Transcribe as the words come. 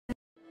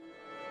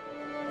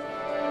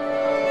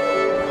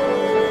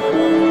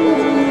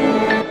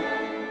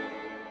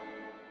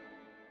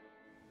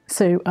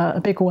So a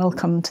big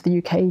welcome to the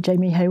UK,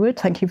 Jamie Heywood.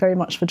 Thank you very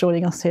much for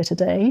joining us here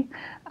today.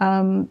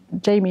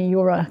 Jamie,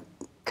 you're a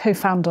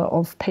co-founder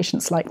of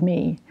Patients Like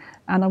Me,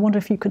 and I wonder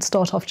if you could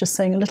start off just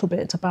saying a little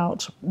bit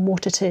about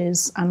what it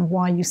is and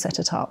why you set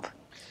it up.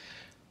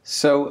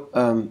 So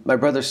my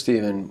brother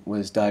Stephen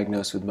was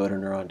diagnosed with motor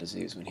neuron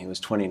disease when he was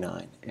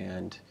 29,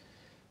 and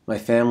my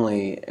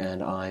family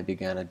and I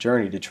began a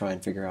journey to try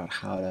and figure out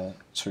how to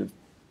sort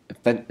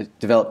of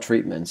develop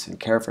treatments and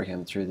care for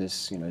him through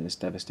this, this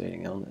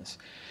devastating illness.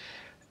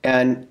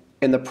 And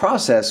in the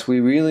process, we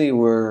really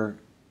were,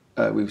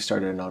 we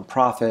started a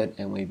nonprofit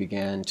and we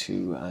began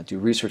to do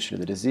research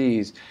into the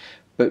disease,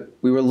 but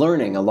we were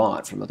learning a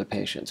lot from other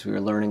patients. We were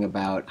learning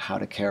about how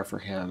to care for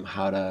him,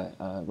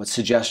 what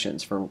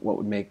suggestions for what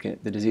would make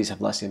the disease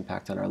have less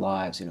impact on our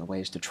lives,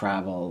 ways to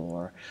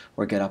travel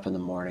or get up in the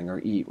morning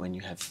or eat when you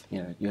have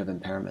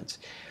impairments.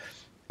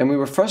 And we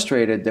were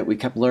frustrated that we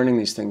kept learning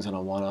these things on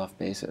a one-off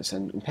basis.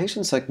 And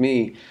Patients Like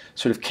Me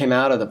sort of came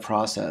out of the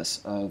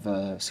process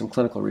of some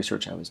clinical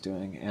research I was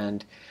doing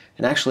and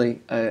actually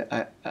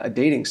a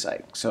dating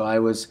site. So I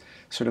was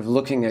sort of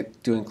looking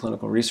at doing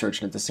clinical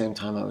research, and at the same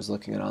time I was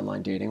looking at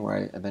online dating, where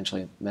I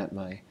eventually met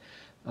my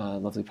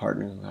lovely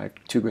partner who I had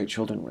 2 great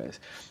children with.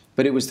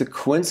 But it was the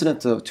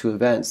coincidence of 2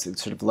 events that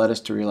sort of led us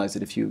to realize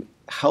that if you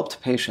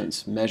helped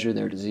patients measure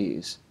their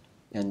disease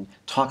and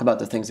talk about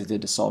the things they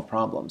did to solve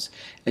problems,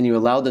 and you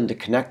allowed them to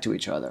connect to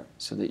each other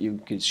so that you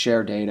could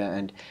share data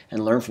and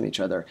learn from each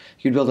other,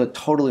 you'd build a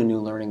totally new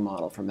learning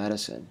model for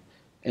medicine.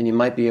 And you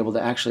might be able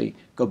to actually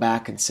go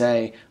back and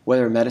say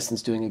whether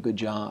medicine's doing a good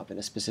job in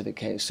a specific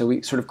case. So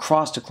we sort of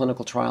crossed a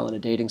clinical trial and a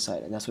dating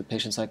site, and that's what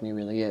Patients Like Me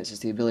really is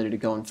the ability to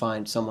go and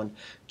find someone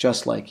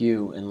just like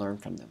you and learn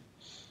from them.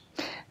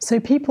 So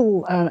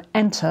people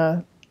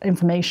enter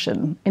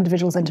information,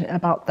 individuals enter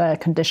about their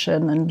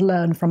condition and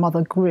learn from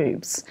other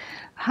groups.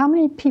 How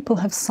many people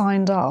have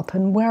signed up,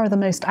 and where are the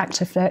most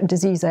active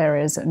disease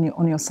areas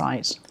on your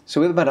site? So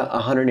we have about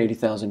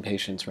 180,000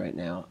 patients right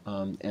now,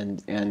 and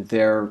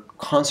they're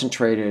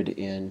concentrated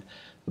in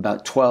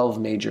about 12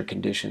 major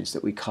conditions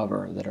that we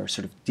cover that are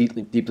sort of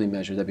deeply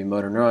measured. That'd be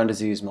motor neuron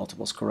disease,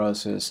 multiple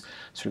sclerosis,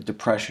 sort of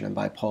depression and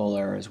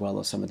bipolar, as well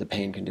as some of the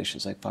pain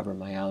conditions like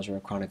fibromyalgia or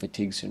chronic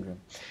fatigue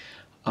syndrome.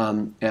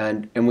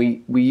 And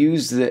we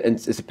use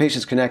as the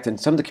Patients Connect, and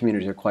some of the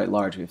communities are quite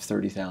large. We have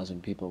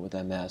 30,000 people with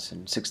MS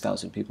and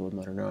 6,000 people with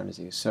motor neuron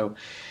disease. So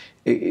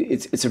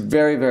it's a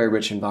very, very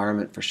rich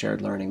environment for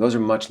shared learning. Those are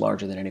much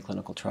larger than any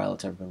clinical trial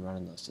that's ever been run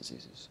in those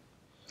diseases.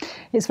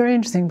 It's very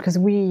interesting because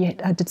we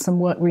did some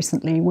work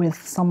recently with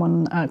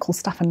someone called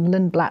Staffan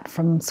Lindblad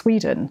from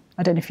Sweden.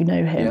 I don't know if you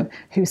know him,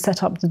 who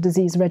set up the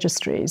disease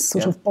registries,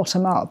 sort of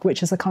bottom up,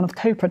 which is a kind of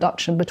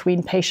co-production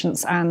between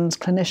patients and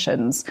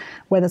clinicians,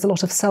 where there's a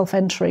lot of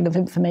self-entering of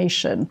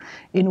information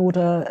in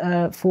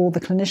order for the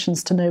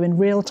clinicians to know in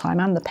real time,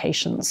 and the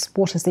patients,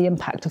 what is the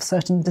impact of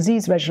certain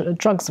disease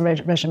drugs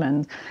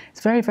regimen.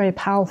 It's very, very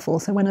powerful.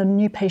 So when a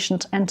new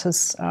patient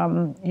enters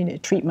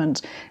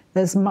treatment,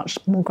 there's much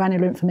more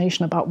granular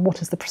information about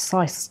what is the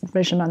precise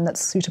regimen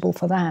that's suitable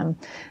for them.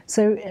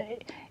 So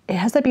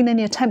has there been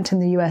any attempt in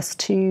the US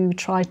to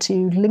try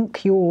to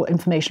link your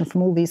information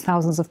from all these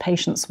thousands of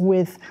patients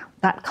with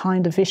that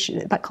kind of issue,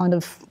 that kind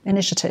of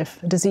initiative,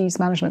 disease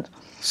management?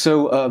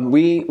 So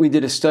we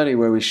did a study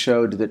where we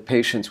showed that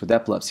patients with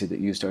epilepsy that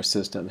used our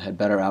system had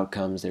better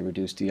outcomes. They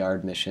reduced ER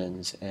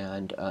admissions,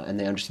 and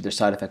they understood their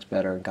side effects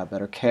better and got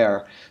better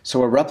care. So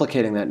we're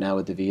replicating that now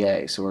with the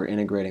VA. So we're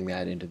integrating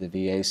that into the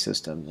VA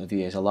system. The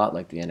VA is a lot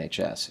like the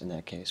NHS in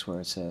that case, where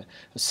it's a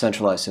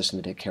centralized system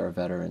to take care of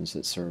veterans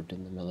that served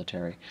in the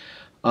military.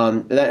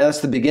 That's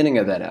the beginning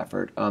of that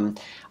effort.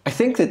 I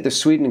think that the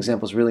Sweden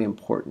example is really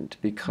important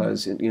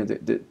because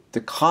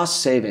the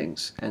cost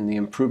savings and the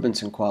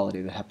improvements in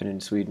quality that happen in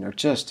Sweden are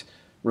just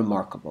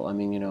remarkable. I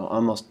mean,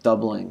 almost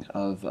doubling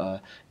of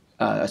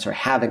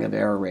halving of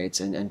error rates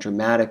and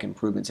dramatic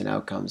improvements in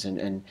outcomes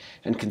and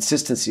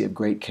consistency of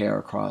great care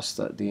across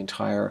the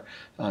entire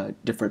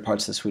different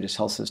parts of the Swedish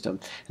health system,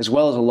 as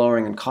well as a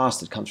lowering in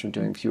cost that comes from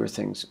doing fewer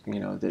things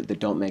that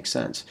don't make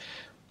sense.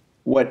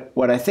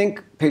 What I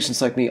think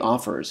Patients Like Me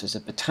offers as a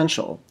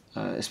potential,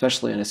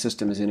 especially in a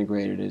system as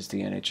integrated as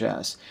the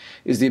NHS,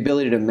 is the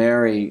ability to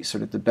marry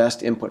sort of the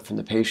best input from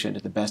the patient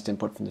and the best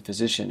input from the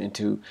physician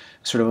into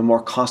sort of a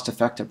more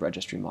cost-effective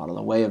registry model,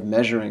 a way of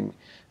measuring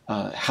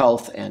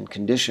health and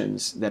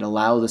conditions that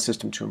allow the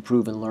system to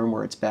improve and learn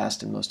where it's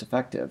best and most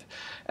effective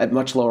at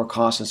much lower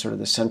cost than sort of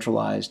the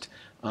centralized,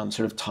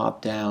 sort of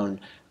top-down,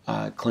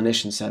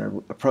 clinician-centered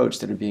approach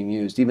that are being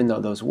used, even though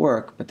those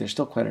work, but they're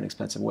still quite an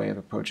expensive way of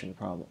approaching the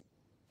problem.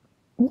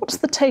 What's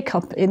the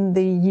take-up in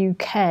the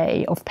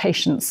UK of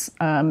patients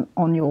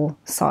on your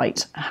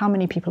site? How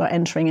many people are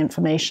entering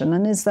information?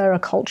 And is there a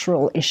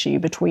cultural issue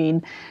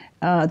between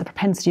the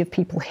propensity of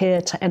people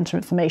here to enter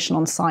information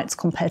on sites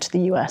compared to the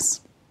US?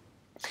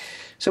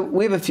 So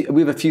we have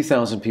a few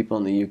thousand people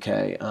in the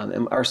UK,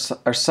 and our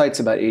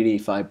site's about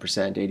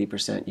 85%,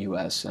 80%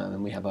 US,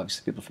 and we have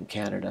obviously people from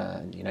Canada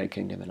and the United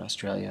Kingdom and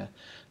Australia.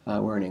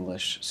 We're in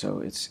English, so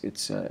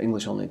it's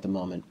English only at the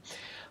moment.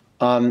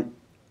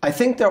 I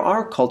think there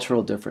are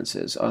cultural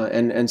differences,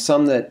 and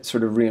some that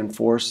sort of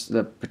reinforce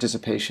the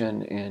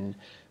participation in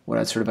what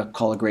I'd sort of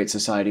call a Great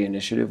Society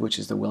initiative, which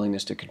is the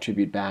willingness to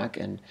contribute back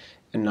and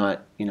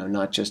not,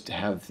 not just to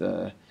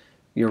have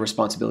your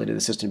responsibility to the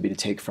system be to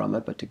take from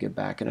it, but to give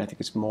back. And I think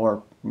it's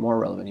more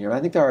relevant here.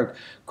 I think there are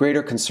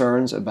greater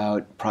concerns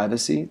about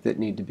privacy that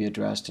need to be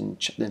addressed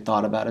and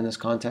thought about in this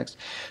context.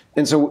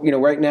 And so,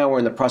 right now we're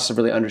in the process of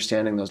really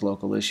understanding those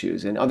local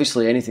issues. And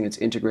obviously anything that's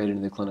integrated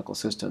into the clinical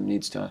system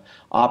needs to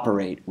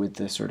operate with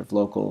the sort of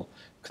local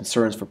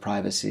concerns for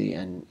privacy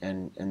and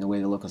the way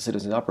the local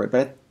citizens operate.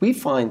 But we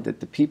find that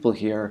the people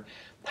here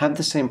have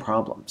the same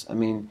problems. I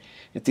mean,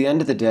 at the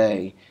end of the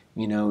day,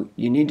 you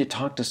need to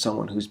talk to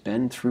someone who's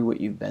been through what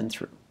you've been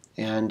through.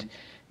 And,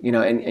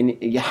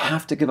 and you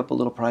have to give up a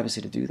little privacy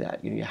to do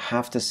that. You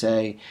have to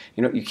say,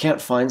 you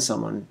can't find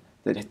someone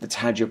that's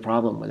had your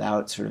problem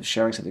without sort of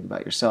sharing something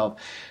about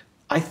yourself.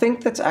 I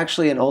think that's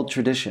actually an old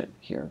tradition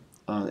here,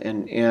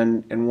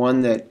 and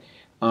one that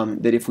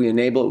if we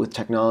enable it with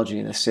technology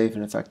in a safe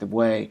and effective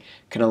way,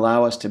 can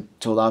allow us to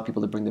allow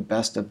people to bring the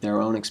best of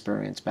their own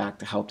experience back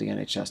to help the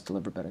NHS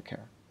deliver better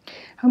care.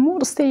 And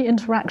what's the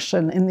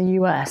interaction in the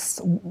US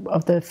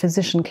of the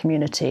physician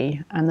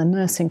community and the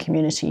nursing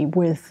community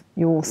with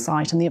your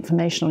site and the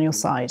information on your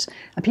site?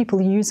 Are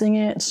people using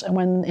it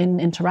when in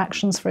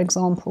interactions, for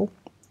example?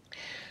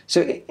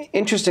 So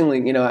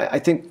interestingly, I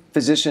think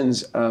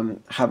physicians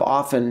have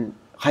often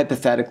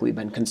hypothetically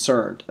been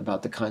concerned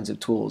about the kinds of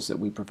tools that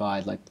we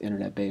provide, like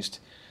internet-based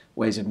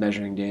ways of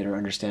measuring data or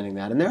understanding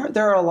that. And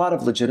there are a lot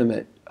of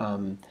legitimate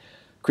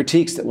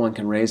critiques that one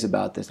can raise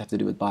about this that have to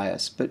do with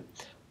bias. But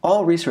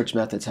all research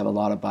methods have a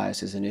lot of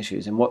biases and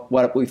issues. And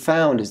what we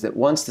found is that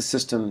once the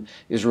system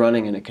is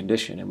running in a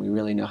condition and we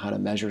really know how to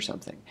measure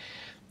something,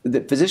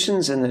 the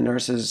physicians and the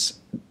nurses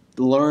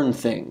learn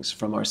things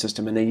from our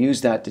system, and they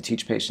use that to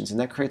teach patients, and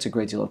that creates a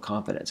great deal of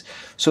confidence.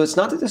 So it's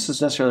not that this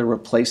is necessarily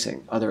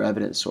replacing other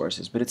evidence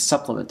sources, but it's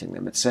supplementing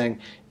them. It's saying,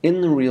 in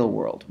the real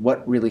world,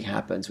 what really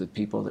happens with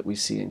people that we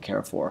see and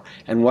care for,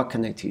 and what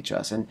can they teach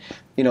us? And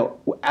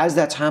as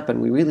that's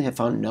happened, we really have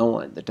found no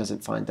one that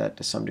doesn't find that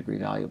to some degree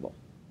valuable.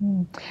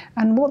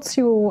 And what's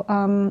your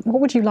what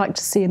would you like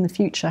to see in the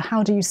future?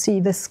 How do you see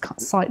this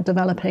site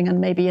developing and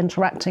maybe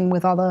interacting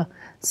with other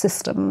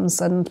systems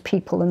and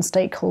people and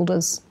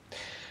stakeholders?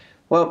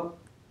 Well,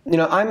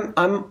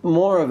 I'm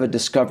more of a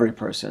discovery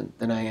person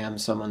than I am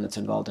someone that's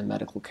involved in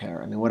medical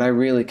care. I mean, what I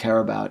really care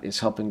about is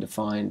helping to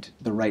find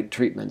the right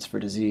treatments for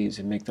disease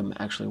and make them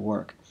actually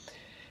work.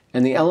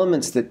 And the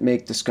elements that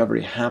make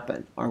discovery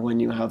happen are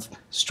when you have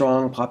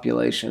strong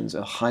populations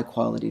of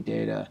high-quality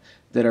data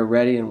that are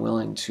ready and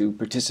willing to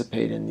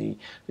participate in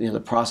the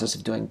process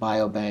of doing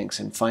biobanks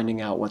and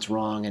finding out what's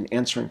wrong and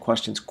answering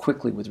questions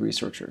quickly with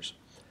researchers.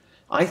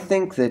 I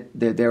think that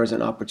there is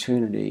an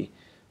opportunity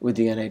with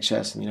the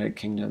NHS in the United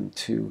Kingdom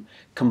to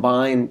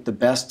combine the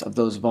best of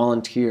those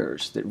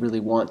volunteers that really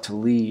want to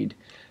lead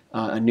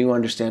a new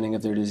understanding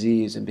of their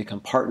disease and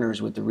become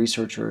partners with the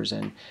researchers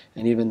and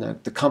even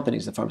the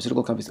companies, the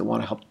pharmaceutical companies that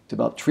want to help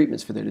develop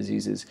treatments for their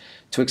diseases,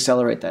 to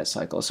accelerate that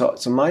cycle. So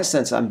my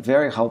sense, I'm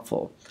very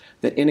hopeful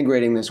that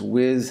integrating this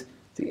with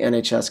the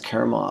NHS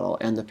care model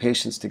and the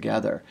patients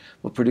together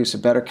will produce a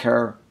better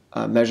care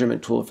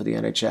measurement tool for the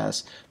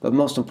NHS, but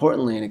most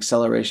importantly, an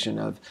acceleration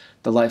of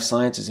the life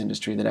sciences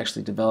industry that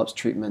actually develops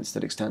treatments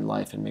that extend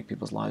life and make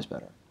people's lives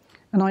better.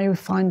 And are you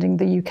finding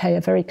the UK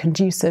a very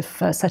conducive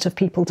set of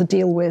people to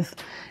deal with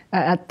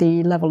at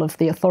the level of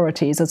the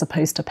authorities as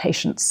opposed to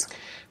patients?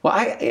 Well,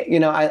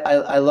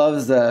 I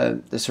love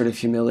the sort of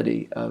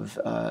humility of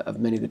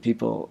many of the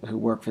people who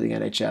work for the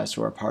NHS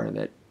or are part of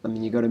it. I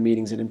mean, you go to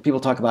meetings and people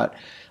talk about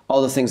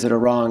all the things that are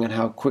wrong and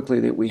how quickly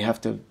that we have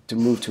to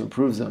move to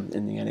improve them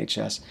in the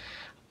NHS.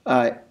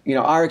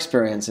 Our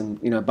experience,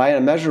 and by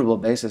a measurable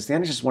basis, the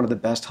NHS is one of the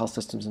best health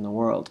systems in the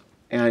world.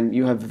 And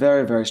you have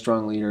very, very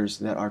strong leaders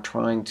that are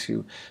trying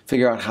to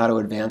figure out how to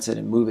advance it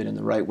and move it in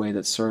the right way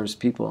that serves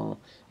people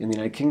in the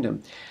United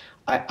Kingdom.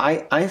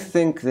 I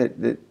think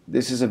that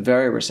this is a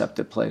very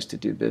receptive place to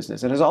do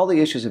business. It has all the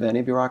issues of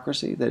any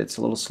bureaucracy, that it's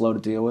a little slow to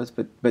deal with,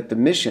 but the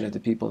mission of the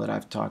people that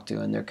I've talked to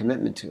and their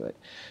commitment to it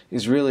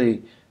is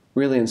really,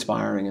 really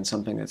inspiring and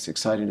something that's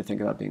exciting to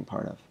think about being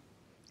part of.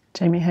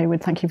 Jamie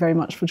Heywood, thank you very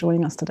much for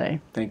joining us today.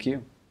 Thank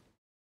you.